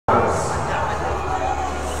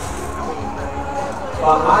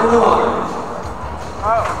behind the line.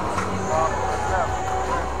 Oh.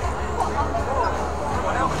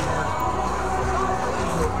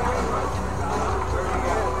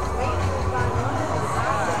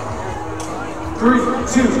 3,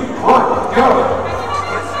 2, 1, go!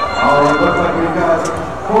 All right, looks like we've got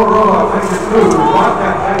 4 robots making moves.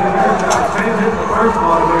 Bobcat taking their shot. Fans hit the first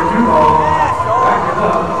ball, their 2 ball. Back it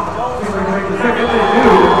up. See if they can make the second. They do.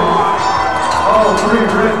 All 3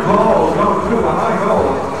 red balls going through the high goal.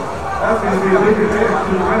 That's going to be a big advantage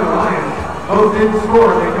to the Red Alliance. Both didn't score.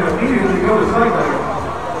 They can immediately go to cycling.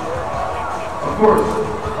 Of course,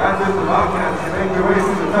 that's if the Bobcats can make their way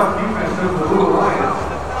through the tough defense of the Blue Alliance.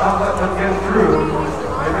 Not let them get through.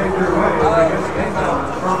 They make their way as they get the inbound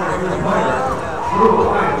from their new player. Blue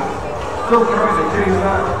Alliance still trying to chase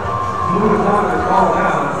that Blue Alliance ball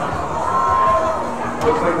down.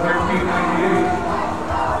 Looks like 1398.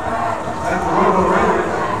 That's the Robo Raiders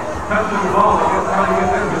touching the ball. They get trying to get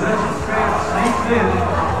their possession. Span sneaks in.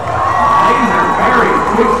 Laser, very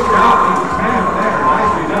quick shot in the span there.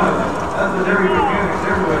 Nicely done. That's the Derry Mechanics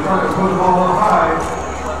everywhere trying to put the ball up high.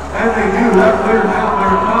 And they do. That clears out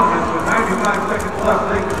their confidence. With 95 seconds left,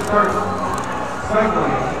 they can start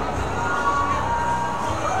cycling.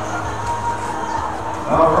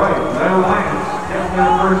 All right, Red Alliance gets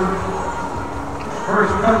their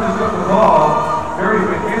first touches of the ball. Derry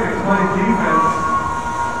Mechanics playing defense.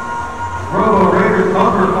 Robo Raiders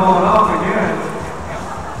bumper falling off again.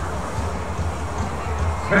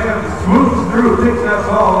 Spam swoops through, picks that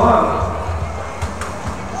ball up.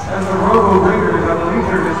 And the Robo Raiders, I believe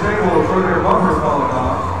they're disabled for their bumper falling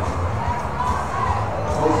off.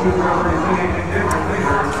 We'll soon remember to say anything different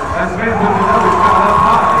later. As Spam puts another shot up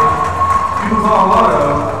high.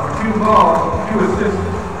 2 assist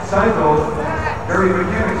cycle. Derry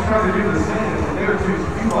Mechanics trying to do the same. They're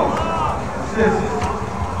 2 ball assists.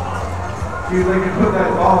 See if they can put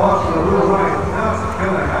that ball up to the Blue Alliance. Now it's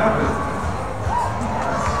going to happen.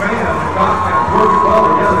 Spam and Bobcats working well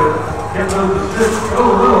together. Get those assists. Go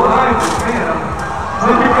a little high for Spam.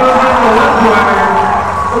 Then it goes into the left wire.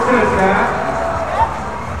 Look at that.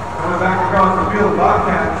 Coming back across the field,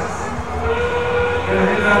 Bobcats. Gonna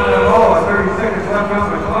hit out that ball at 30 seconds left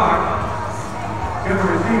on the clock. Gonna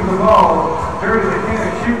receive the ball. Derry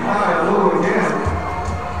Mechanics shoot high a little again.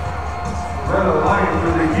 Red Alliance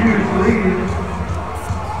with a huge lead.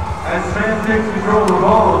 As Spam takes control of the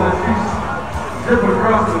ball, that shoots zip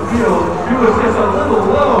across the field. 2 assists a little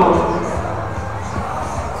low.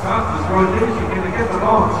 Costas rotation, can they get the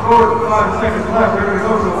ball and score with 5 seconds left? They're going to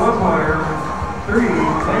go for the 1-pointer. 3,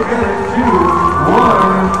 they get it, 2,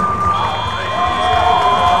 1.